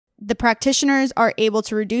the practitioners are able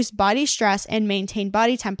to reduce body stress and maintain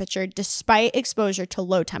body temperature despite exposure to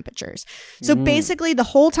low temperatures. So basically, the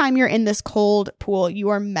whole time you're in this cold pool, you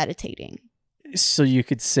are meditating. So you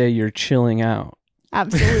could say you're chilling out.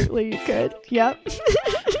 Absolutely, you could. Yep.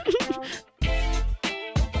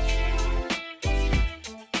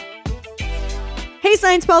 Hey,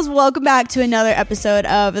 Science Pals, welcome back to another episode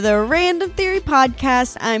of the Random Theory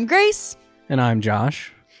Podcast. I'm Grace. And I'm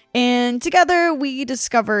Josh. And together we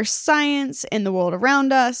discover science in the world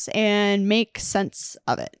around us and make sense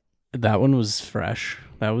of it. That one was fresh.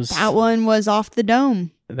 That one was off the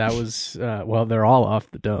dome. That was, well, they're all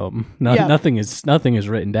off the dome. Nothing is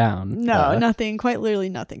written down. No, nothing. Quite literally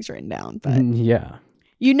nothing's written down. But yeah.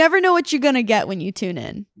 You never know what you're going to get when you tune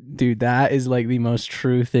in. Dude, that is like the most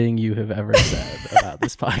true thing you have ever said about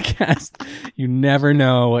this podcast. You never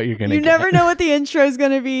know what you're going to get. You never know what the intro is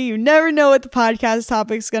going to be. You never know what the podcast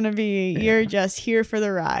topic's going to be. Yeah. You're just here for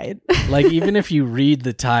the ride. Like, even if you read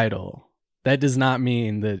the title, that does not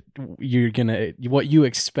mean that what you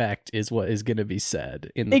expect is what is going to be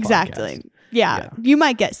said in the exactly. podcast. Yeah. You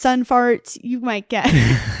might get sun farts. You might get...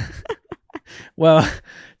 Well,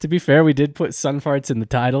 to be fair, we did put sun farts in the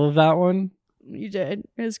title of that one. You did.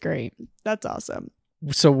 It was great. That's awesome.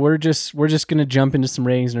 So we're just gonna jump into some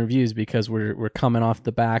ratings and reviews because we're coming off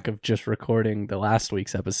the back of just recording the last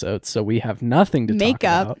week's episode, so we have nothing to talk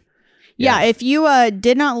about. Yeah, if you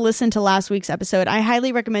did not listen to last week's episode, I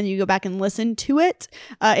highly recommend you go back and listen to it.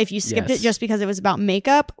 If you skipped it just because it was about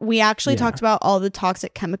makeup, we actually talked about all the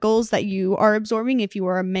toxic chemicals that you are absorbing if you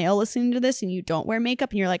are a male listening to this and you don't wear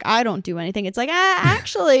makeup and you're like, I don't do anything. It's like,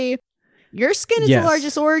 actually, your skin is the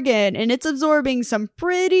largest organ and it's absorbing some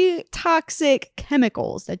pretty toxic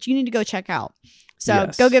chemicals that you need to go check out.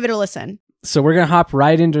 So go give it a listen. So we're going to hop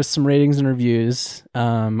right into some ratings and reviews.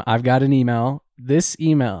 I've got an email. This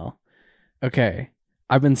email... Okay,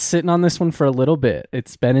 I've been sitting on this one for a little bit.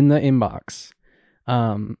 It's been in the inbox.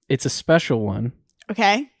 It's a special one.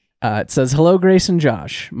 Okay. It says, "Hello, Grace and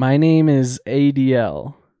Josh. My name is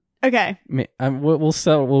ADL." Okay.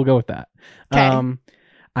 We'll go with that. Okay.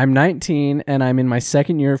 I'm 19 and I'm in my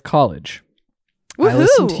second year of college. Woohoo! I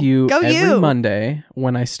listen to you every Monday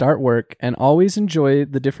when I start work and always enjoy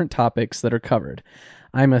the different topics that are covered.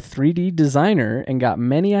 I'm a 3D designer and got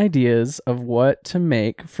many ideas of what to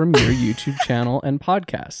make from your YouTube channel and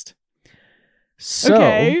podcast.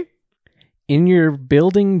 So, in your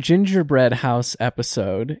Building Gingerbread House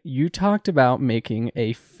episode, you talked about making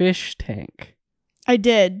a fish tank. I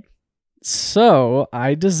did. So,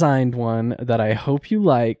 I designed one that I hope you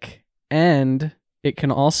like, and it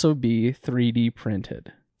can also be 3D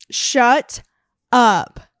printed. Shut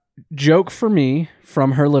up. Joke for me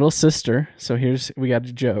from her little sister. So we got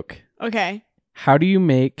a joke. Okay. How do you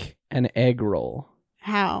make an egg roll?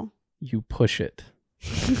 How? You push it.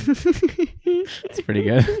 It's pretty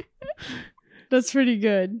good. That's pretty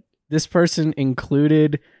good. This person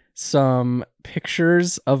included some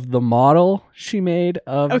pictures of the model she made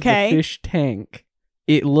of the fish tank.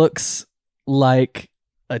 It looks like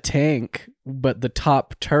a tank, but the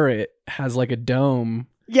top turret has like a dome.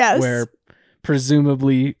 Yes. Where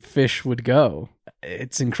presumably fish would go.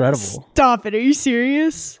 It's incredible. Stop it. Are you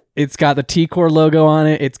serious? It's got the T-Core logo on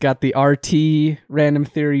it. It's got the RT Random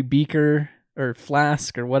Theory beaker or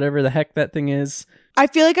flask or whatever the heck that thing is. I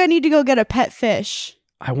feel like I need to go get a pet fish.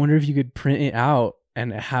 I wonder if you could print it out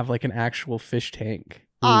and have like an actual fish tank.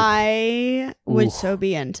 Ooh. I would so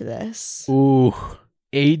be into this. Ooh.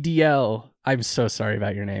 ADL. I'm so sorry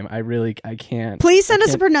about your name. I can't. Please send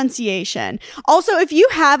us a pronunciation. Also, if you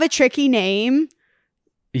have a tricky name,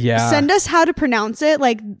 send us how to pronounce it,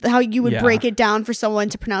 like how you would break it down for someone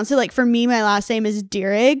to pronounce it. Like for me, my last name is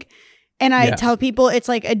Dierig, and I tell people it's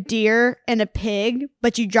like a deer and a pig,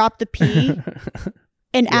 but you drop the P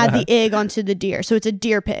and add the ig onto the deer. So it's a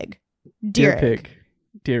deer pig. Dierig.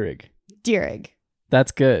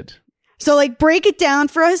 That's good. So, like, break it down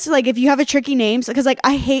for us. Like, if you have a tricky name, because, like,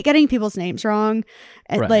 I hate getting people's names wrong.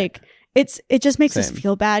 And, like, it just makes us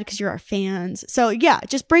feel bad because you're our fans. So, yeah,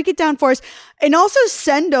 just break it down for us. And also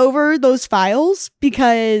send over those files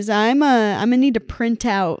because I'm going to need to print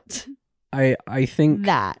out I think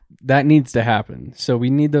that needs to happen. So,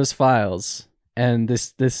 we need those files. And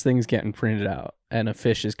this thing's getting printed out. And a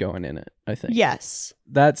fish is going in it, I think. Yes.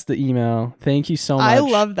 That's the email. Thank you so much. I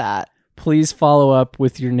love that. Please follow up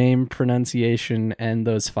with your name, pronunciation, and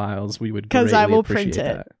those files. We would greatly I will appreciate print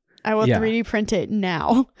it. That. I will 3D print it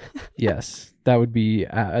now. Yes, that would be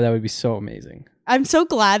so amazing. I'm so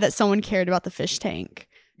glad that someone cared about the fish tank.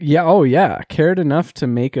 Yeah. Oh, yeah. Cared enough to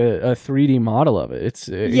make a 3D model of it. It's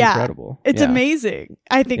incredible. It's amazing.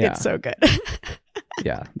 I think it's so good.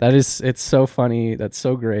 Yeah, it's so funny. That's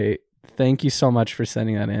so great. Thank you so much for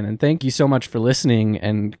sending that in. And thank you so much for listening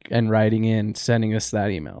and writing in, sending us that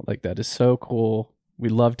email. Like, that is so cool. We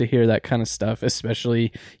love to hear that kind of stuff,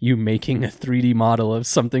 especially you making a 3D model of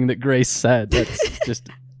something that Grace said. That's just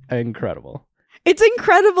incredible. It's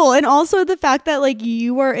incredible. And also the fact that like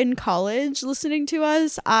you are in college listening to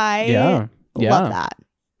us. I love that.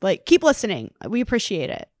 Like, keep listening. We appreciate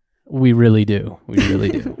it. We really do. We really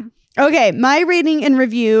do. Okay. My rating and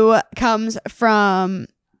review comes from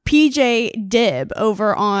PJ Dib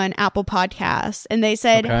over on Apple Podcasts. And they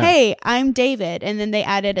said, hey, I'm David. And then they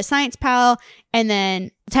added a science pal and then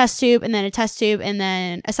a test tube and then a test tube and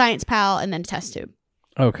then a science pal and then a test tube.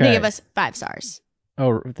 Okay. They give us 5 stars.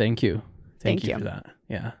 Oh, thank you. Thank you for that.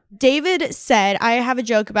 Yeah. David said, I have a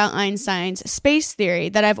joke about Einstein's space theory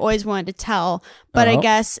that I've always wanted to tell, but I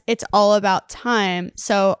guess it's all about time,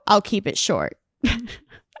 so I'll keep it short.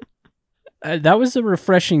 That was a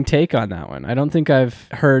refreshing take on that one. I don't think I've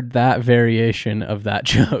heard that variation of that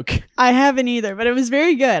joke. I haven't either, but it was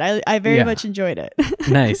very good. I very much enjoyed it.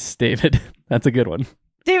 Nice, David. That's a good one.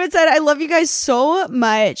 David said, I love you guys so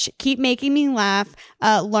much. Keep making me laugh,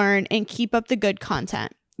 learn, and keep up the good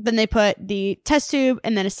content. Then they put the test tube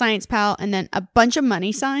and then a science pal and then a bunch of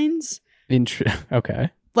money signs. Okay.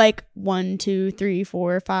 Like 1, 2, 3,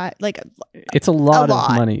 4, 5. Like it's a lot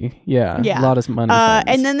of money. Yeah. A lot of money.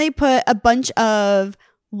 And then they put a bunch of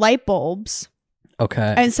light bulbs.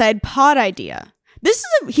 Okay. And said pod idea.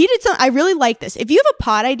 He did something. I really like this. If you have a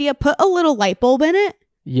pod idea, put a little light bulb in it.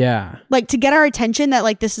 Yeah. Like to get our attention that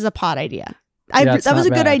like this is a pod idea. That was a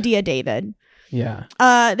good idea, David. Yeah.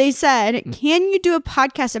 They said, can you do a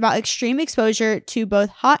podcast about extreme exposure to both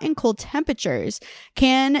hot and cold temperatures?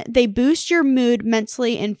 Can they boost your mood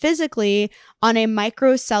mentally and physically on a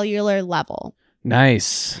microcellular level?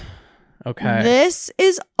 Nice. Okay. This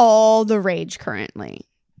is all the rage currently.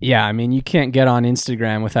 Yeah, I mean, you can't get on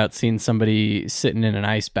Instagram without seeing somebody sitting in an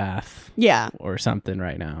ice bath. Yeah. Or something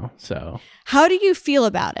right now. So, how do you feel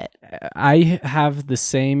about it? I have the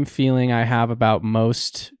same feeling I have about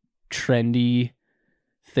most trendy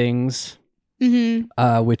things,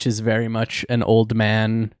 which is very much an old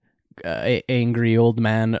man, angry old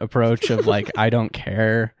man approach of like, I don't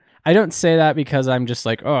care. I don't say that because I'm just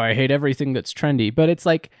like, oh, I hate everything that's trendy, but it's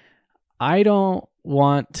like, I don't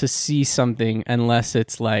want to see something unless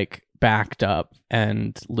it's like backed up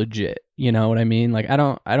and legit. You know what I mean? Like, I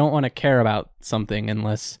don't want to care about something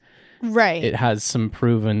unless it has some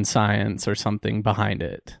proven science or something behind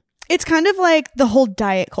it. It's kind of like the whole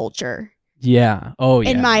diet culture. Yeah. Oh,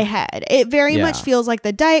 yeah. In my head. It very much feels like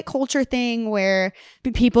the diet culture thing where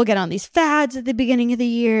people get on these fads at the beginning of the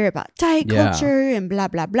year about diet culture and blah,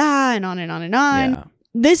 blah, blah, and on and on and on. Yeah.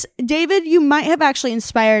 This, David, you might have actually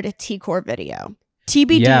inspired a T-Core video.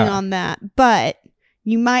 TBD on that. But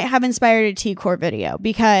you might have inspired a T-Core video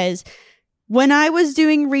because when I was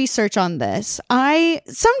doing research on this,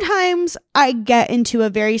 sometimes I get into a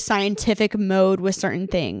very scientific mode with certain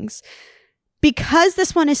things. Because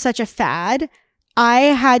this one is such a fad, I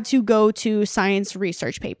had to go to science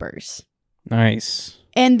research papers. Nice.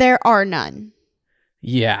 And there are none.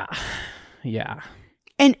 Yeah. Yeah.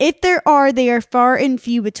 And if there are, they are far and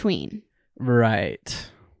few between.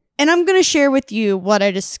 Right. And I'm going to share with you what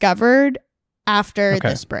I discovered after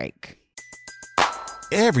this break.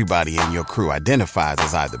 Everybody in your crew identifies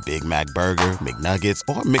as either Big Mac Burger, McNuggets,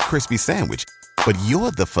 or McCrispy Sandwich. But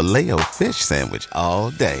you're the Filet-O-Fish Sandwich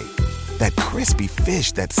all day. That crispy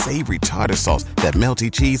fish, that savory tartar sauce, that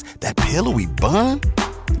melty cheese, that pillowy bun.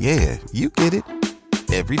 Yeah, you get it.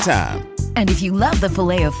 Every time. And if you love the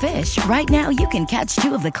Filet-O-Fish, right now you can catch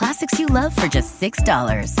 2 of the classics you love for just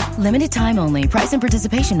 $6. Limited time only. Price and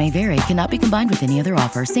participation may vary. Cannot be combined with any other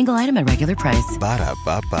offer. Single item at regular price.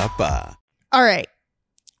 Ba-da-ba-ba-ba. All right.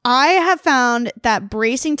 I have found that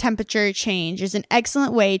bracing temperature change is an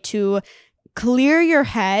excellent way to clear your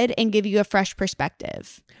head and give you a fresh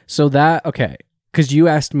perspective. So that, because you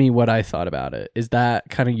asked me what I thought about it. Is that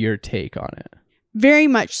kind of your take on it? Very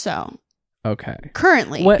much so. Okay.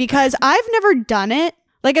 Currently, because I've never done it.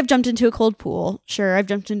 Like, I've jumped into a cold pool. Sure, I've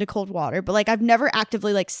jumped into cold water, but like I've never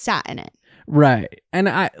actively like sat in it. Right. And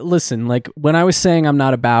listen, like when I was saying I'm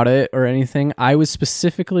not about it or anything, I was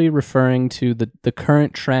specifically referring to the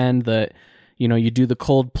current trend that, you know, you do the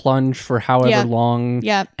cold plunge for however long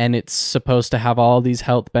and it's supposed to have all these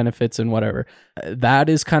health benefits and whatever. That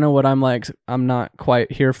is kind of what I'm like, I'm not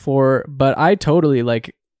quite here for, but I totally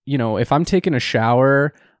like, you know, if I'm taking a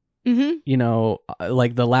shower, you know,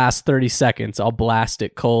 like the last 30 seconds, I'll blast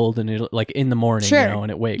it cold and it like in the morning, you know,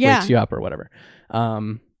 and it wakes you up or whatever.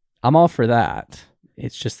 I'm all for that.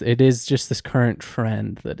 It is just this current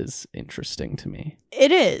trend that is interesting to me.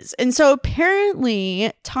 It is. And so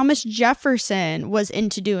apparently Thomas Jefferson was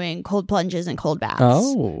into doing cold plunges and cold baths.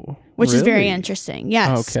 Oh, which is very interesting.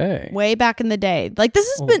 Yes. Okay. Way back in the day. Like this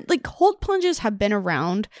has been like cold plunges have been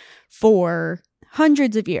around for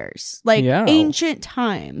hundreds of years. Like ancient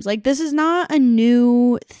times. Like this is not a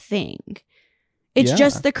new thing. It's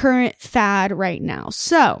just the current fad right now.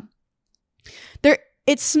 So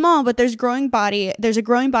it's small, but there's a growing body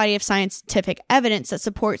of scientific evidence that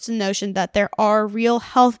supports the notion that there are real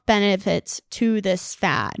health benefits to this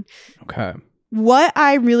fad. Okay. What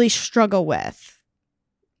I really struggle with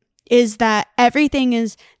is that everything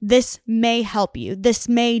is, this may help you. This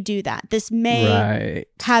may do that. This may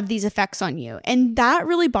have these effects on you. And that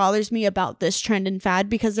really bothers me about this trend and fad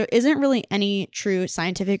because there isn't really any true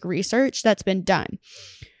scientific research that's been done.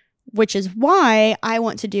 Which is why I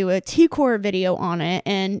want to do a T-Core video on it.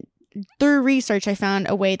 And through research, I found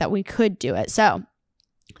a way that we could do it. So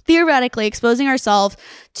theoretically, exposing ourselves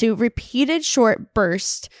to repeated short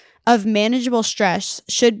bursts of manageable stress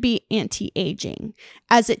should be anti-aging,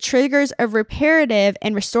 as it triggers a reparative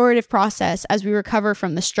and restorative process as we recover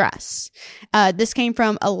from the stress. This came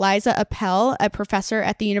from Eliza Appel, a professor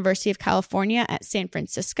at the University of California at San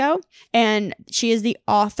Francisco. And she is the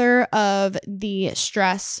author of the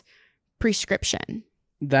Stress Prescription.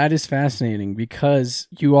 That is fascinating because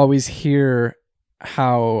you always hear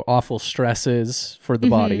how awful stress is for the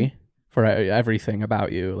body, for everything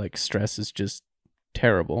about you. Like stress is just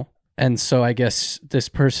terrible. And so I guess this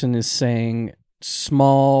person is saying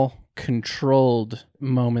small, controlled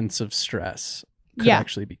moments of stress could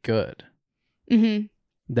actually be good. Mm-hmm.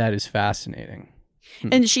 That is fascinating.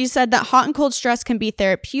 And she said that hot and cold stress can be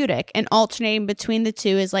therapeutic, and alternating between the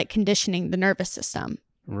two is like conditioning the nervous system.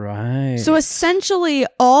 Right. So essentially,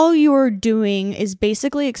 all you're doing is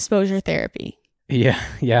basically exposure therapy. Yeah,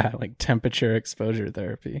 like temperature exposure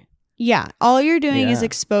therapy. Yeah, all you're doing is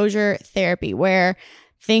exposure therapy, where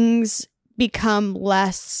things become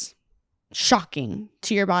less shocking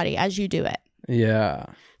to your body as you do it. Yeah.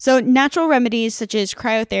 So natural remedies such as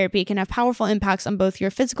cryotherapy can have powerful impacts on both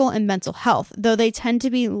your physical and mental health, though they tend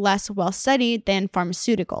to be less well studied than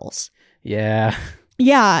pharmaceuticals. Yeah.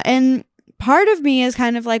 Yeah, and part of me is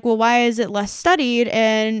kind of like, well, why is it less studied?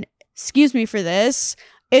 And excuse me for this,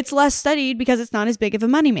 it's less studied because it's not as big of a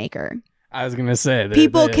moneymaker. I was going to say.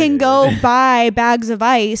 People can go buy bags of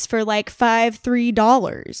ice for like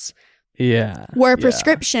 $3. Yeah. Where a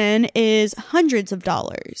prescription is hundreds of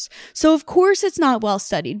dollars. So of course it's not well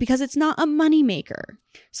studied because it's not a moneymaker.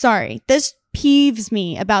 Sorry, this peeves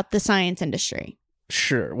me about the science industry.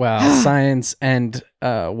 Sure. Well, science and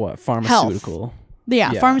pharmaceutical. Health.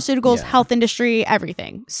 Yeah, pharmaceuticals, health industry,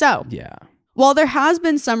 everything. So, while there has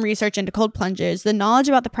been some research into cold plunges, the knowledge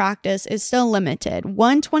about the practice is still limited.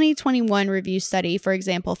 One 2021 review study, for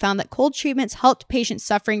example, found that cold treatments helped patients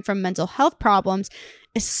suffering from mental health problems,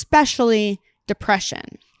 especially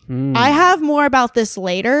depression. I have more about this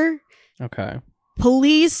later. Okay.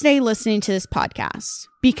 Please stay listening to this podcast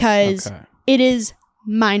because it is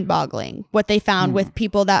mind-boggling what they found with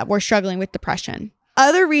people that were struggling with depression.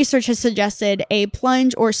 Other research has suggested a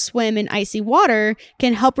plunge or swim in icy water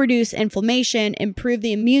can help reduce inflammation, improve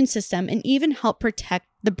the immune system, and even help protect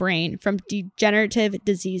the brain from degenerative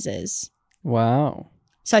diseases. Wow.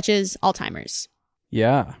 Such as Alzheimer's.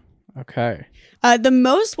 Yeah. Okay. The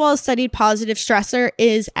most well-studied positive stressor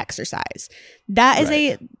is exercise. That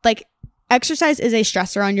is exercise is a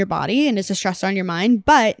stressor on your body and it's a stressor on your mind,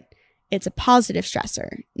 but it's a positive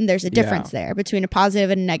stressor. And there's a difference there between a positive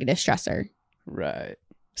and a negative stressor. Right.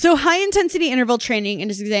 So high-intensity interval training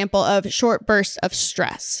is an example of short bursts of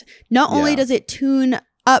stress. Not only does it tune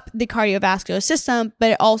up the cardiovascular system,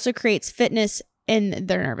 but it also creates fitness in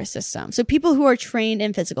their nervous system. So people who are trained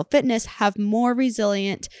in physical fitness have more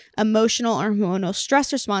resilient emotional or hormonal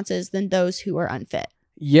stress responses than those who are unfit.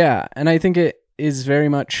 Yeah, and I think it is very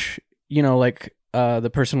much, like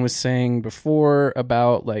the person was saying before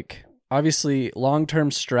about like, obviously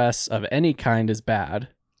long-term stress of any kind is bad.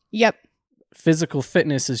 Yep. Physical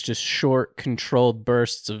fitness is just short, controlled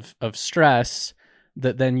bursts of stress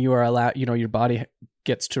that then you are allowed, your body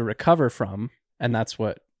gets to recover from. And that's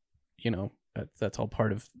what, that's all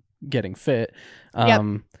part of getting fit.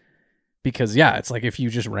 Because, it's like if you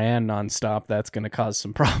just ran nonstop, that's going to cause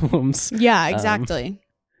some problems. Yeah, exactly.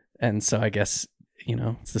 And so I guess,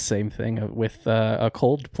 it's the same thing with a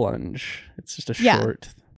cold plunge. It's just a short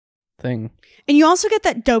thing. And you also get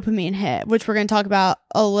that dopamine hit, which we're going to talk about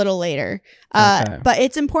a little later. But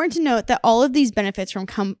it's important to note that all of these benefits from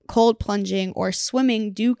cold plunging or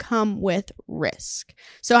swimming do come with risk.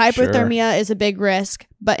 So hypothermia is a big risk,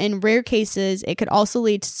 but in rare cases, it could also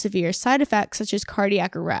lead to severe side effects such as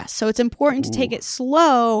cardiac arrest. So it's important to take it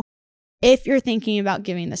slow if you're thinking about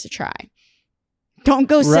giving this a try. Don't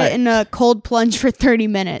go sit in a cold plunge for 30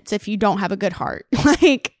 minutes if you don't have a good heart.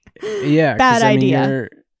 Bad idea.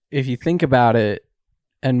 If you think about it,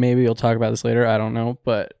 and maybe we'll talk about this later, I don't know,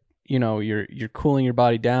 but you're cooling your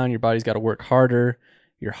body down. Your body's got to work harder.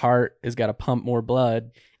 Your heart has got to pump more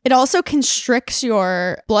blood. It also constricts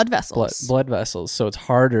your blood vessels. Blood vessels, so it's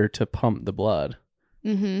harder to pump the blood.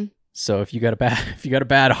 Mm-hmm. So if you got a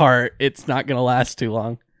bad heart, it's not going to last too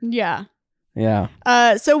long. Yeah. Yeah.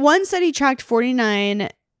 So one study tracked 49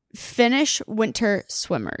 Finnish winter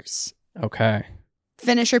swimmers. Okay.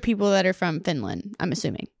 Finnish are people that are from Finland, I'm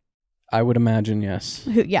assuming. I would imagine, yes.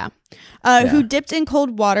 Who dipped in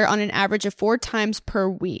cold water on an average of 4 times per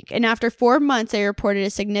week. And after 4 months, they reported a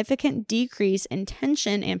significant decrease in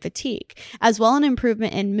tension and fatigue, as well as an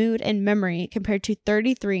improvement in mood and memory compared to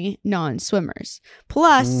 33 non-swimmers.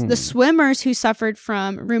 Plus, the swimmers who suffered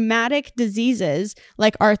from rheumatic diseases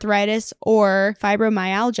like arthritis or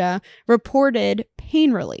fibromyalgia reported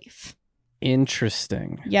pain relief.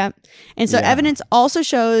 Interesting. Yep. And so evidence also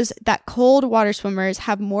shows that cold water swimmers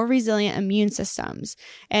have more resilient immune systems.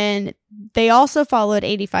 And they also followed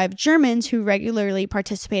 85 Germans who regularly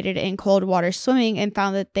participated in cold water swimming and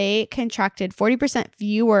found that they contracted 40%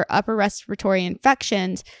 fewer upper respiratory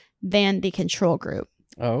infections than the control group.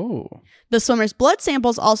 Oh. The swimmers' blood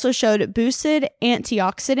samples also showed boosted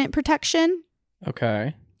antioxidant protection.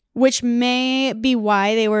 Okay. Which may be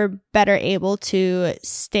why they were better able to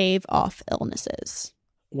stave off illnesses.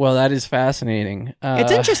 Well, that is fascinating.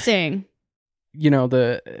 It's interesting.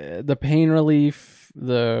 The pain relief,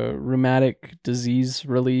 the rheumatic disease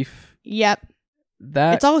relief. Yep.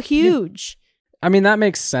 It's all huge. I mean, that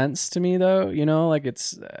makes sense to me, though.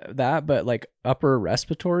 It's that, but like upper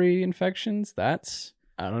respiratory infections, I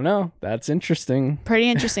don't know. That's interesting. Pretty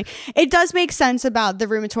interesting. It does make sense about the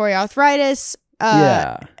rheumatoid arthritis.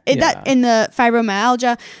 That in the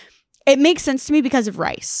fibromyalgia, it makes sense to me because of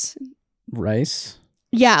rice. Rice?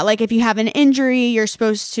 Yeah, like if you have an injury, you're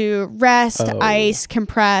supposed to rest, ice,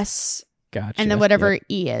 compress, and then whatever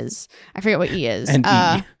E is. I forget what E is. And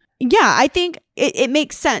E. Yeah, I think it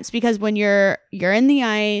makes sense because when you're in the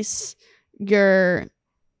ice, you're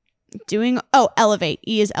doing elevate.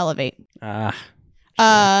 E is elevate.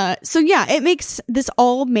 So yeah, this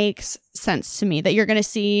all makes sense to me that you're going to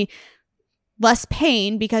see less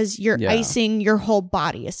pain because you're icing your whole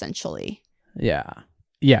body essentially. Yeah.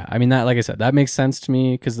 I mean, that, like I said, that makes sense to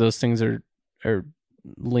me because those things are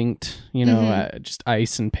linked, just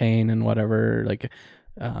ice and pain and whatever.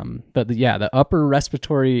 But the upper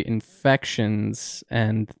respiratory infections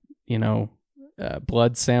and,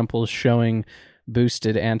 blood samples showing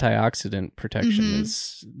boosted antioxidant protection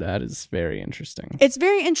that is very interesting. It's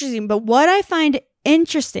very interesting, but what I find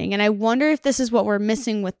interesting, and I wonder if this is what we're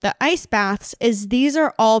missing with the ice baths, is these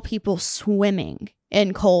are all people swimming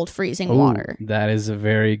in cold, freezing water. That is a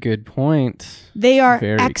very good point. They are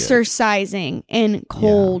exercising in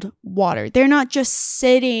cold water. They're not just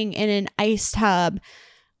sitting in an ice tub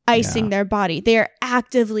icing their body. They are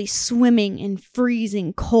actively swimming in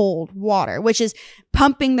freezing cold water, which is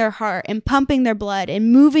pumping their heart and pumping their blood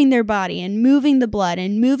and moving their body and moving the blood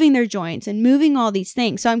and moving their joints and moving all these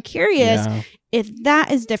things. So I'm curious if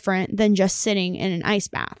that is different than just sitting in an ice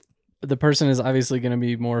bath. The person is obviously going to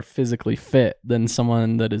be more physically fit than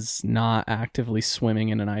someone that is not actively swimming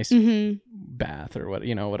in an ice bath or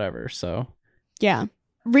whatever. So yeah.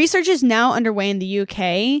 Research is now underway in the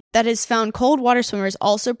UK that has found cold water swimmers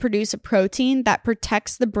also produce a protein that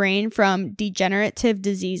protects the brain from degenerative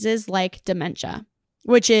diseases like dementia,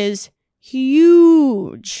 which is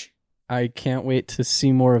huge. I can't wait to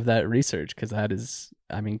see more of that research because that is,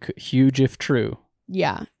 huge if true.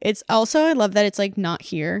 Yeah. It's also, I love that it's like not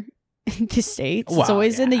here in the States. It's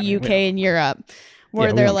always in the UK and Europe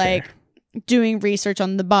where they're like doing research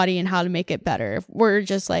on the body and how to make it better. We're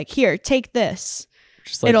just like, here, take this.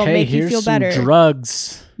 Just like, it'll hey, make you feel better.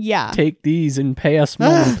 Drugs. Yeah. Take these and pay us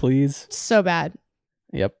money, please. So bad.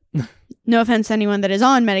 Yep. No offense to anyone that is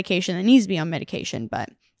on medication that needs to be on medication, but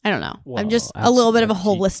I don't know. Well, I'm just a little bit of a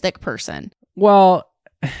holistic person. Well,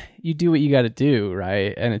 you do what you got to do,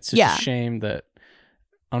 right? And it's just a shame that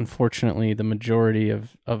unfortunately the majority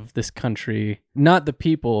of this country, not the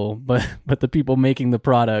people, but the people making the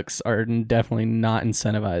products are definitely not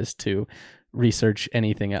incentivized to research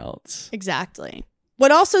anything else. Exactly.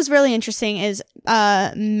 What also is really interesting is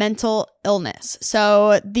mental illness.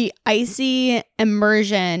 So the icy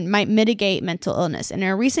immersion might mitigate mental illness. And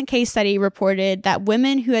a recent case study reported that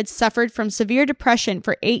women who had suffered from severe depression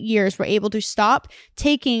for 8 years were able to stop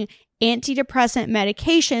taking antidepressant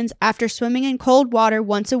medications after swimming in cold water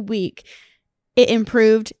once a week. It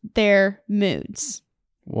improved their moods.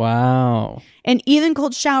 Wow. And even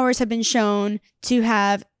cold showers have been shown to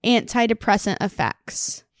have antidepressant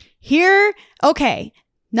effects. Here, okay,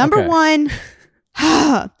 number one,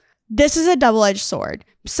 this is a double-edged sword.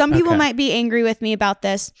 Some people might be angry with me about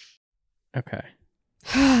this. Okay.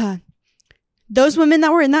 Those women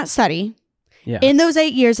that were in that study, in those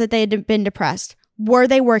 8 years that they had been depressed, were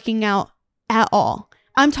they working out at all?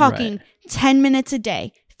 I'm talking 10 minutes a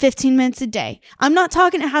day, 15 minutes a day. I'm not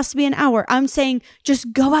talking it has to be an hour. I'm saying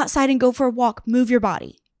just go outside and go for a walk, move your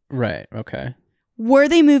body. Right, okay. Were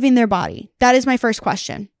they moving their body? That is my first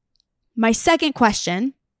question. My second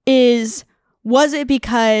question is, was it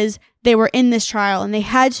because they were in this trial and they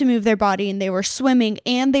had to move their body and they were swimming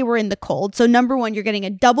and they were in the cold? So number one, you're getting a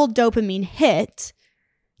double dopamine hit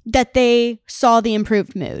that they saw the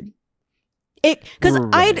improved mood. Because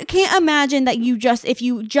I can't imagine that if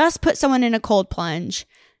you just put someone in a cold plunge,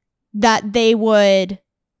 that they would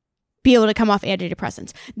be able to come off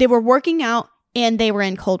antidepressants. They were working out and they were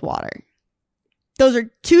in cold water. Those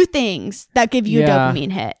are two things that give you a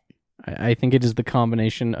dopamine hit. I think it is the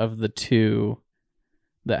combination of the two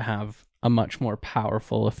that have a much more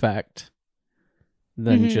powerful effect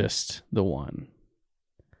than just the one.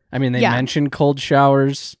 I mean, they mentioned cold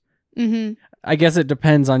showers. I guess it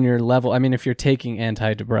depends on your level. I mean, if you're taking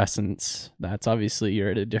antidepressants, that's obviously you're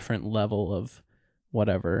at a different level of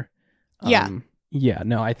whatever. No,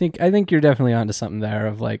 I think you're definitely onto something there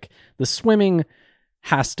of like the swimming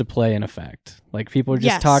has to play an effect. Like people are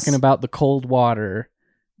just talking about the cold water,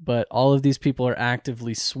 but all of these people are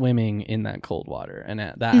actively swimming in that cold water, and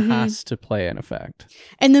that has to play an effect.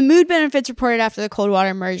 And the mood benefits reported after the cold water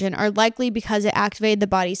immersion are likely because it activated the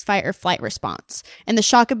body's fight or flight response. And the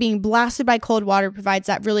shock of being blasted by cold water provides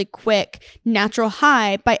that really quick, natural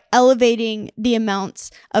high by elevating the amounts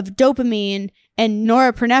of dopamine and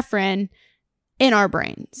norepinephrine in our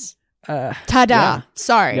brains. Ta-da. Yeah.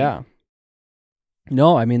 Sorry. Yeah.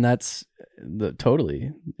 No, I mean, that's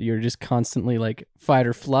totally. You're just constantly like fight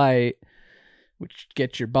or flight, which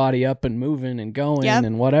gets your body up and moving and going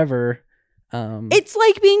and whatever. It's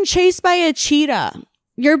like being chased by a cheetah.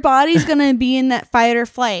 Your body's gonna be in that fight or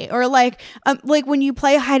flight, or like when you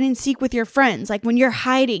play hide and seek with your friends. Like when you're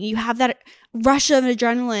hiding, you have that rush of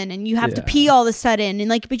adrenaline, and you have to pee all of a sudden, and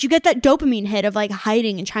but you get that dopamine hit of like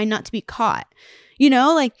hiding and trying not to be caught. You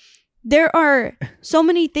know, like. There are so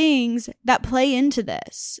many things that play into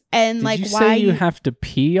this. And Did like you why say you have to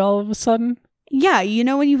pee all of a sudden? Yeah, you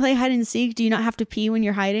know when you play hide and seek, do you not have to pee when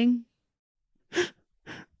you're hiding?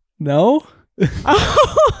 No?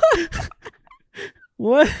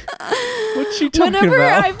 What? What's she talking about? Whenever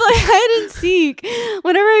I play hide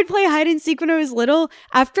and seek when I was little,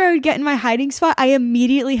 after I would get in my hiding spot, I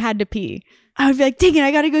immediately had to pee. I would be like, dang it,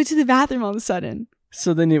 I gotta go to the bathroom all of a sudden.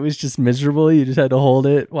 So then it was just miserable? You just had to hold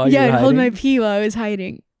it while you were hiding? Yeah, I'd hold my pee while I was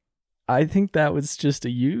hiding. I think that was just a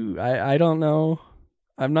you. I don't know.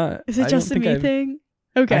 I'm not. Is it just a me thing?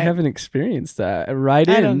 Okay. I haven't experienced that. I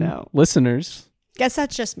don't know. Listeners. Guess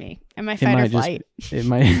that's just me and my fight or flight.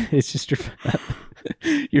 It's just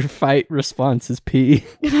your fight response is pee.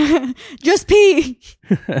 Just pee.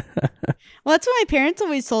 Well, that's what my parents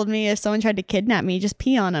always told me if someone tried to kidnap me, just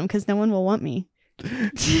pee on them because no one will want me.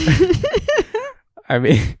 I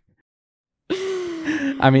mean,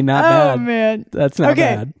 not bad. Oh, man. That's not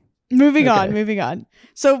bad. Moving on.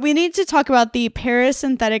 So we need to talk about the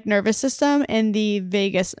parasympathetic nervous system and the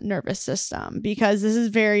vagus nervous system because this is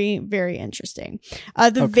very, very interesting.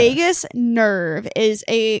 The vagus nerve is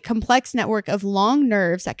a complex network of long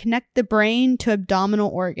nerves that connect the brain to abdominal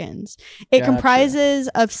organs. It comprises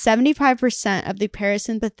of 75% of the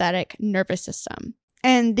parasympathetic nervous system.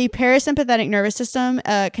 And the parasympathetic nervous system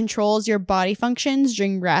controls your body functions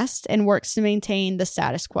during rest and works to maintain the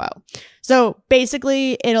status quo. So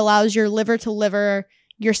basically, it allows your liver to liver,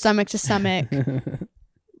 your stomach to stomach,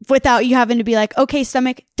 without you having to be like, okay,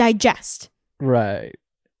 stomach, digest. Right.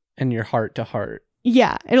 And your heart to heart.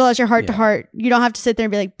 Yeah. It allows your heart to heart. You don't have to sit there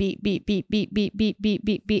and be like, beat, beat, beat, beat, beat, beat, beat,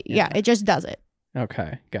 beat, beat. Yeah, it just does it.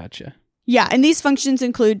 Okay. Gotcha. Yeah, and these functions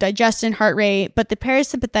include digestion, heart rate, but the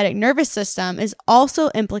parasympathetic nervous system is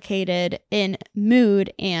also implicated in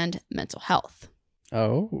mood and mental health.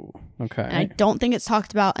 Oh, okay. And I don't think it's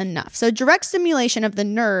talked about enough. So direct stimulation of the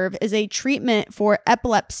nerve is a treatment for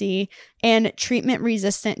epilepsy and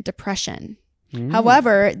treatment-resistant depression.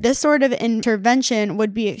 However, this sort of intervention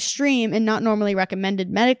would be extreme and not normally recommended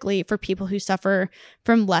medically for people who suffer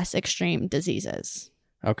from less extreme diseases.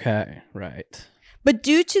 Okay, right. But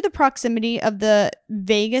due to the proximity of the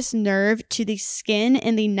vagus nerve to the skin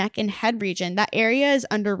in the neck and head region, that area is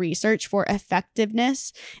under research for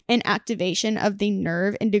effectiveness and activation of the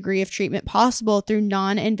nerve and degree of treatment possible through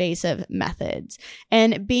non-invasive methods.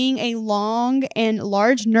 And being a long and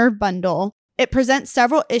large nerve bundle, it presents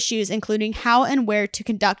several issues, including how and where to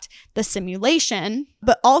conduct the simulation,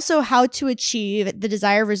 but also how to achieve the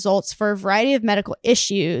desired results for a variety of medical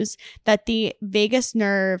issues that the vagus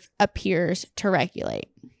nerve appears to regulate.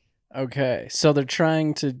 Okay, so they're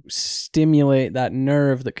trying to stimulate that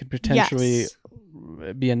nerve that could potentially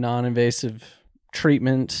be a non-invasive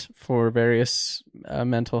treatment for various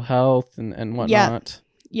mental health and whatnot.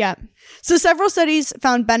 Yeah. So several studies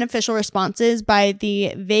found beneficial responses by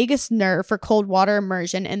the vagus nerve for cold water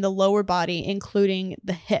immersion in the lower body, including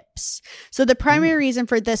the hips. So the primary reason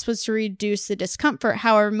for this was to reduce the discomfort.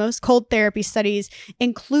 However, most cold therapy studies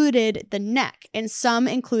included the neck, and some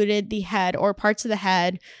included the head or parts of the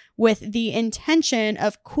head with the intention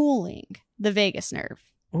of cooling the vagus nerve.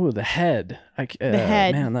 Oh, the head. The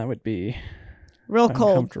head. Man, that would be real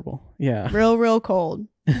cold. Uncomfortable. Yeah. Real cold.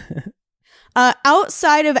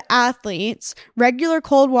 Outside of athletes, regular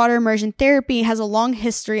cold water immersion therapy has a long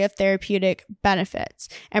history of therapeutic benefits,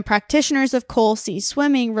 and practitioners of cold sea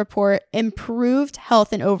swimming report improved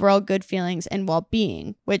health and overall good feelings and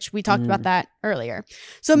well-being, which we talked about that earlier.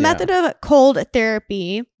 So method of cold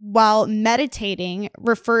therapy while meditating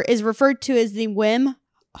is referred to as the Wim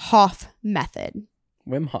Hof method.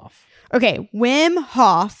 Wim Hof. Okay, Wim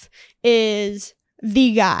Hof is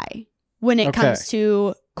the guy when it comes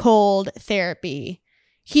to cold therapy.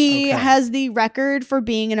 He has the record for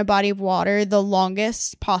being in a body of water the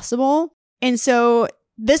longest possible. And so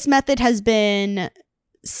this method has been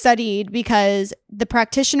studied because the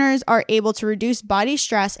practitioners are able to reduce body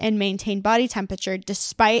stress and maintain body temperature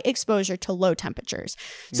despite exposure to low temperatures.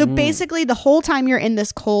 So basically the whole time you're in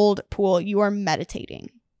this cold pool, you are meditating.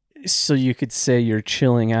 So you could say you're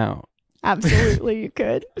chilling out. Absolutely, you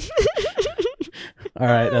could. All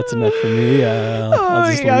right, that's enough for me. I'll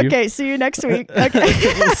just leave. Okay, see you next week. Okay.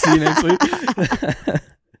 We'll see you next week.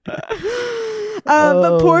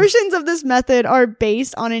 But portions of this method are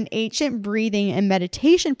based on an ancient breathing and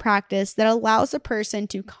meditation practice that allows a person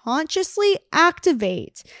to consciously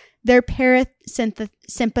activate their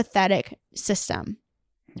parasympathetic system.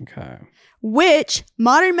 Okay. Which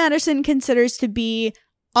modern medicine considers to be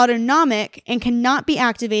autonomic and cannot be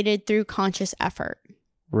activated through conscious effort.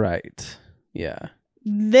 Right. Yeah.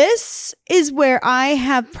 This is where I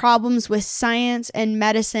have problems with science and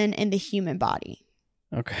medicine in the human body.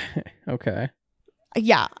 Okay.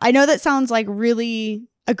 Yeah, I know that sounds like really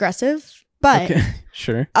aggressive, but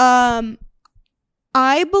sure. I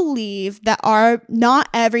believe that not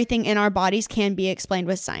everything in our bodies can be explained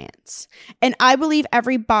with science. And I believe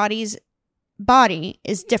every body's body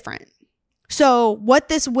is different. So what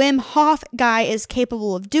this Wim Hof guy is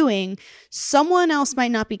capable of doing, someone else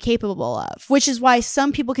might not be capable of, which is why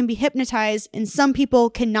some people can be hypnotized and some people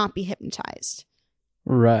cannot be hypnotized.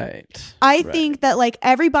 Right. I think that like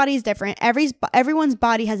everybody's different. Everyone's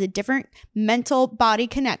body has a different mental body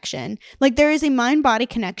connection. Like there is a mind body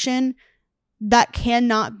connection that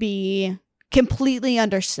cannot be completely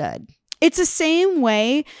understood. It's the same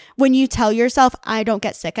way when you tell yourself, I don't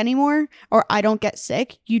get sick anymore, or I don't get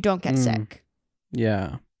sick, you don't get sick.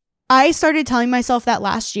 Yeah. I started telling myself that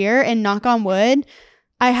last year, and knock on wood,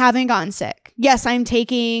 I haven't gotten sick. Yes, I'm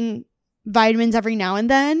taking vitamins every now and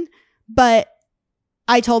then, but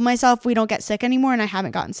I told myself we don't get sick anymore, and I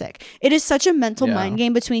haven't gotten sick. It is such a mental mind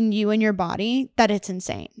game between you and your body that it's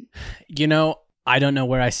insane. You know, I don't know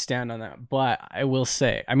where I stand on that, but I will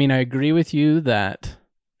say, I mean, I agree with you that,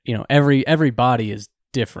 you know, every body is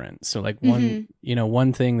different. So like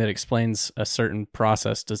one thing that explains a certain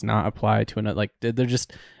process does not apply to another. Like they're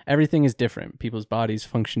just, everything is different. People's bodies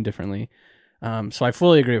function differently. So I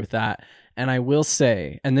fully agree with that. And I will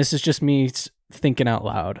say, and this is just me thinking out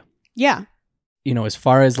loud. Yeah. You know, as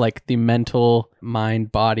far as like the mental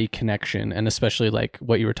mind body connection, and especially like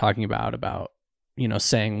what you were talking about, you know,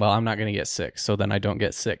 saying, well, I'm not going to get sick, so then I don't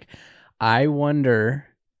get sick. I wonder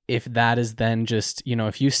if that is then just, you know,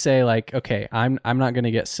 if you say like, okay, I'm not going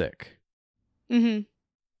to get sick. Mm-hmm.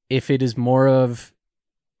 If it is more of,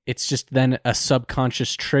 it's just then a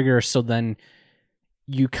subconscious trigger. So then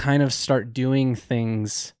you kind of start doing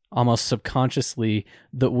things almost subconsciously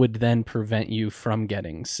that would then prevent you from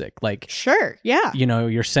getting sick. Like, sure. Yeah. You know,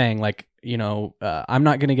 you're saying like, you know, I'm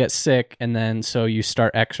not going to get sick. And then so you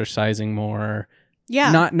start exercising more.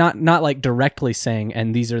 Yeah. Not like directly saying,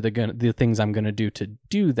 and these are the things I'm going to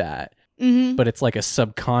do that. Mm-hmm. But it's like a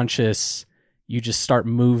subconscious, you just start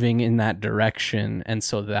moving in that direction. And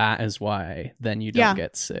so that is why then you don't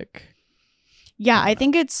get sick. Yeah, I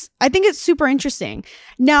think it's super interesting.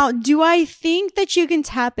 Now, do I think that you can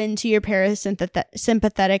tap into your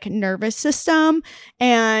parasympathetic nervous system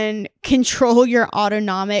and control your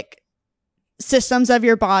autonomic systems of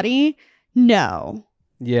your body? No.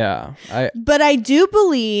 Yeah. But I do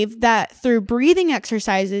believe that through breathing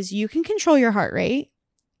exercises, you can control your heart rate.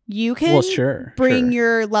 You can bring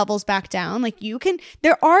your levels back down. Like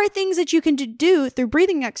there are things that you can do through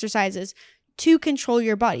breathing exercises to control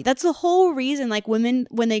your body. That's the whole reason, like, women,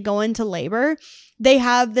 when they go into labor, they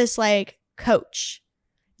have this like coach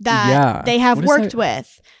that they have worked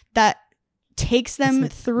with that takes them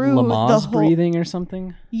through Lamaze the whole breathing or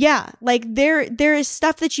something. Yeah, like there is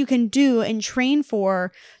stuff that you can do and train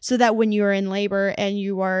for, so that when you are in labor and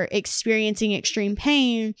you are experiencing extreme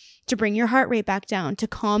pain, to bring your heart rate back down, to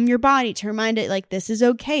calm your body, to remind it like, this is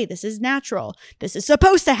okay, this is natural, this is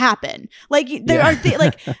supposed to happen. Like there are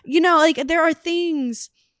there are things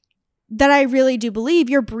that I really do believe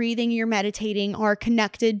your breathing, your meditating are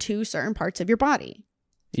connected to certain parts of your body.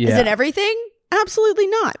 Yeah. Is it everything? Absolutely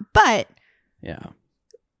not. But yeah,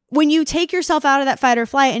 when you take yourself out of that fight or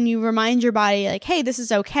flight and you remind your body like, hey, this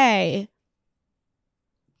is okay,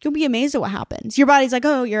 you'll be amazed at what happens. Your body's like,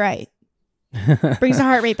 oh, you're right. Brings the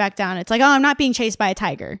heart rate back down. It's like, oh, I'm not being chased by a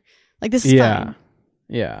tiger. Like, this is fine.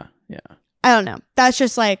 Yeah. I don't know. That's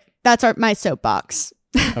just like, that's my soapbox.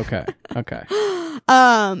 Okay.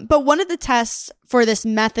 But one of the tests for this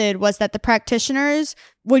method was that the practitioners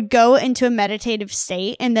would go into a meditative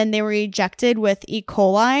state and then they were ejected with E.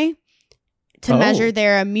 coli to measure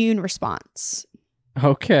their immune response.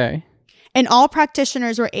 Okay. And all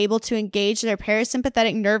practitioners were able to engage their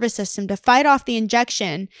parasympathetic nervous system to fight off the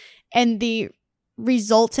injection and the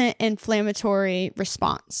resultant inflammatory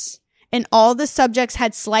response. And all the subjects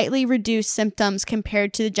had slightly reduced symptoms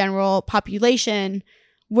compared to the general population,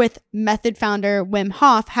 with method founder Wim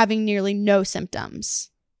Hof having nearly no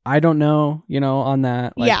symptoms. I don't know, on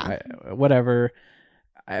that. Like, whatever.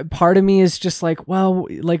 Part of me is just like, well,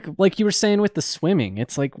 like you were saying with the swimming,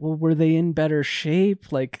 it's like, well, were they in better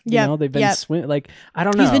shape? Like, they've been swimming. Like, I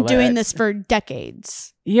don't know. He's been doing this for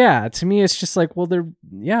decades. Yeah. To me, it's just like, well, their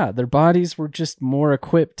bodies were just more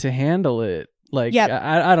equipped to handle it. Like,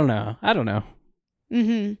 I don't know.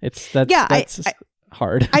 Mm-hmm. That's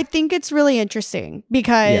hard. I think it's really interesting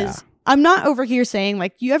because I'm not over here saying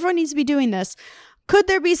like, everyone needs to be doing this. Could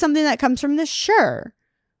there be something that comes from this? Sure.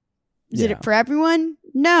 Is it for everyone?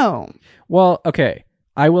 No. Well, okay.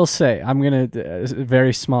 I will say, I'm going to, a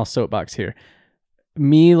very small soapbox here.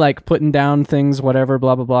 Me like putting down things, whatever,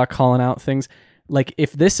 blah, blah, blah, calling out things. Like,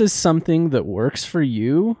 if this is something that works for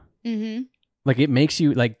you, like it makes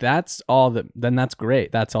you like, then that's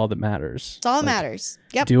great. That's all that matters. It's all that matters.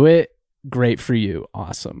 Yep. Do it. Great for you.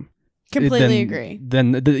 Awesome. Completely agree.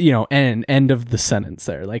 Then end of the sentence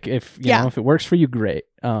there. Like if if it works for you, great.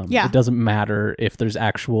 It doesn't matter if there's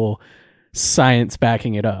actual science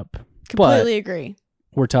backing it up. Completely agree.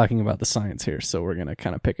 We're talking about the science here, so we're gonna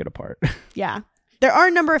kind of pick it apart. Yeah. There are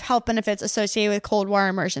a number of health benefits associated with cold water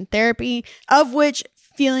immersion therapy, of which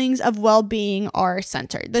feelings of well-being are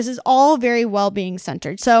centered. This is all very well-being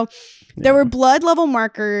centered. So there were blood level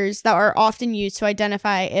markers that are often used to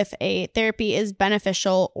identify if a therapy is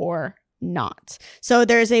beneficial or not. So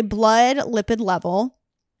there's a blood lipid level,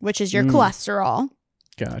 which is your cholesterol.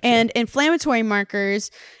 Gotcha. And inflammatory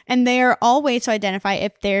markers, and they are all ways to identify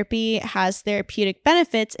if therapy has therapeutic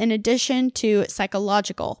benefits in addition to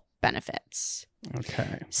psychological benefits.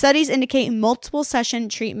 Okay. Studies indicate multiple session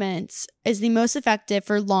treatments is the most effective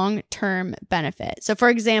for long-term benefit. So, for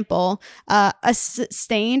example, a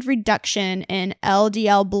sustained reduction in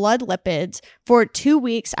LDL blood lipids for 2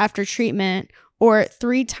 weeks after treatment, or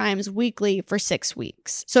 3 times weekly for 6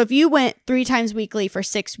 weeks. So if you went 3 times weekly for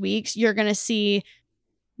 6 weeks, you're going to see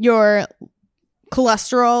your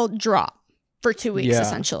cholesterol drop for 2 weeks,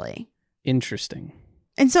 essentially. Interesting.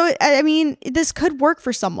 And so, I mean, this could work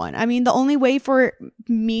for someone. I mean, the only way for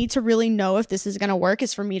me to really know if this is going to work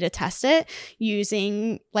is for me to test it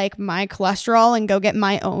using like my cholesterol and go get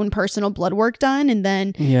my own personal blood work done. And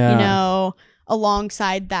then,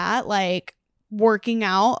 alongside that, like working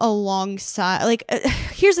out alongside, like,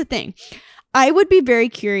 here's the thing. I would be very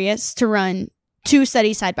curious to run 2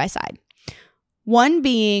 studies side by side. One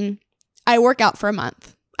being, I work out for a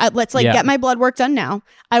month. Let's get my blood work done now.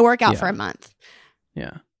 I work out for a month.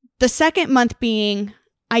 Yeah. The second month being,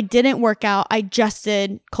 I didn't work out. I just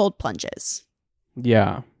did cold plunges.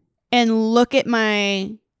 Yeah. And look at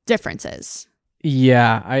my differences.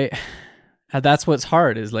 Yeah, that's what's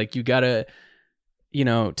hard is like you gotta,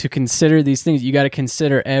 to consider these things, you gotta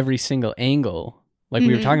consider every single angle. Like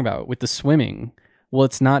we were talking about with the swimming. Well,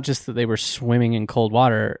 it's not just that they were swimming in cold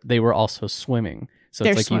water; they were also swimming. So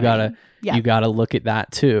it's like swimming. you gotta look at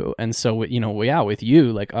that too. And so with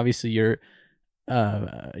you, like obviously you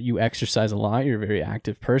exercise a lot. You're a very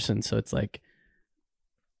active person, so it's like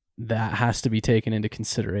that has to be taken into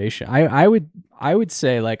consideration. I would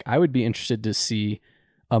say like I would be interested to see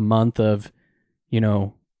a month of,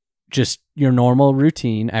 just your normal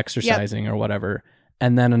routine exercising or whatever,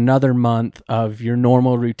 and then another month of your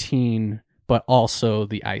normal routine, but also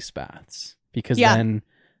the ice baths, because then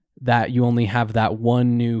that you only have that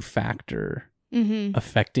one new factor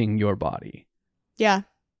affecting your body. Yeah.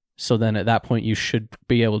 So then at that point you should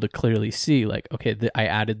be able to clearly see like, okay, I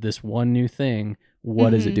added this one new thing.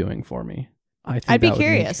 What is it doing for me? I'd be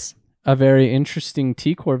curious. A very interesting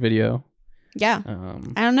T-Core video. Yeah.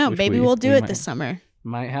 I don't know. Maybe we'll do it this summer.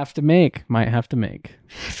 Might have to make. I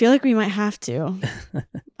feel like we might have to.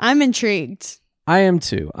 I'm intrigued. I am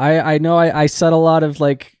too. I know I said a lot of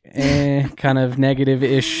like kind of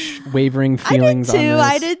negative-ish wavering feelings on this.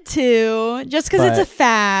 I did too. Just because it's a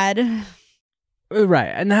fad. Right.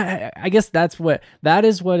 And I guess that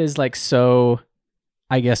is what is like so,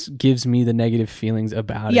 I guess, gives me the negative feelings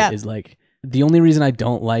about it is like the only reason I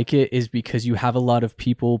don't like it is because you have a lot of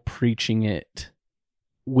people preaching it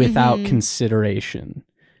without consideration,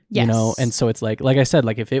 and so it's like I said,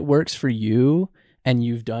 like if it works for you and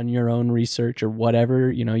you've done your own research or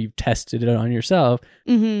whatever, you've tested it on yourself,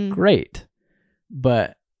 great.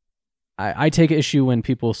 But I take issue when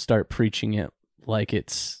people start preaching it like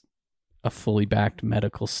it's a fully backed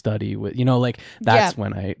medical study with, that's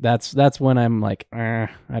when I'm like, I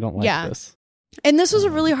don't like this. And this was a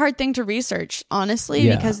really hard thing to research, honestly,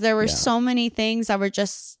 because there were so many things that were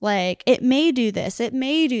just like, it may do this, it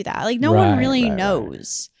may do that. Like no one really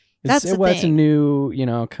knows. That's the thing. It's a new,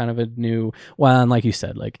 kind of a new, and like you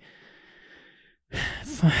said, like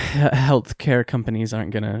healthcare companies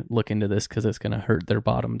aren't going to look into this because it's going to hurt their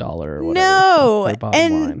bottom dollar or whatever. No.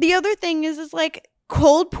 And line. The other thing is like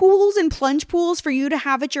cold pools and plunge pools for you to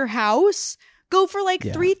have at your house go for like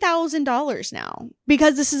 $3,000 now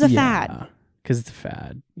because this is a fad. Because it's a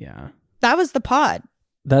fad. Yeah. That was the pod.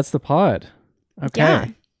 That's the pod.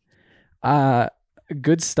 Okay. Yeah.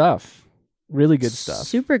 Good stuff. Really good stuff.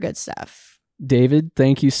 Super good stuff. David,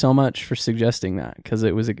 thank you so much for suggesting that because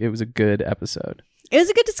it was a good episode. It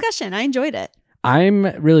was a good discussion. I enjoyed it. I'm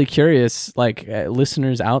really curious, like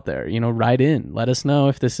listeners out there, write in. Let us know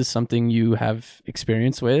if this is something you have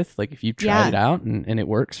experience with. Like if you tried it out and it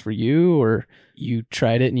works for you, or you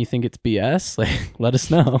tried it and you think it's BS, like let us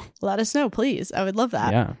know. Let us know, please. I would love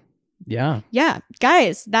that. Yeah.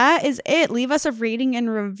 Guys, that is it. Leave us a rating and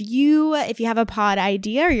review. If you have a pod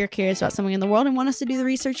idea or you're curious about something in the world and want us to do the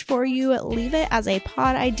research for you, leave it as a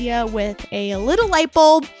pod idea with a little light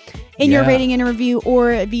bulb in your rating and review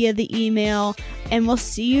or via the email. And we'll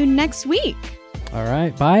see you next week. All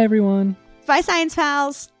right. Bye, everyone. Bye, Science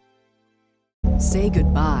Pals. Say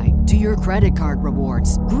goodbye to your credit card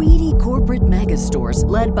rewards. Greedy corporate mega stores,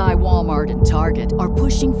 led by Walmart and Target, are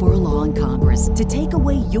pushing for a law in Congress to take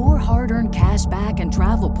away your hard-earned cash back and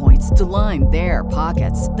travel points to line their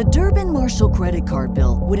pockets. The Durbin-Marshall credit card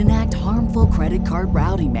bill would enact harmful credit card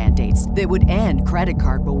routing mandates that would end credit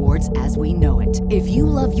card rewards as we know it. If you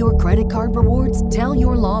love your credit card rewards, tell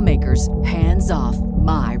your lawmakers, hands off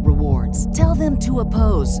my rewards. Tell them to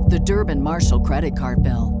oppose the Durbin-Marshall credit card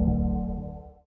bill.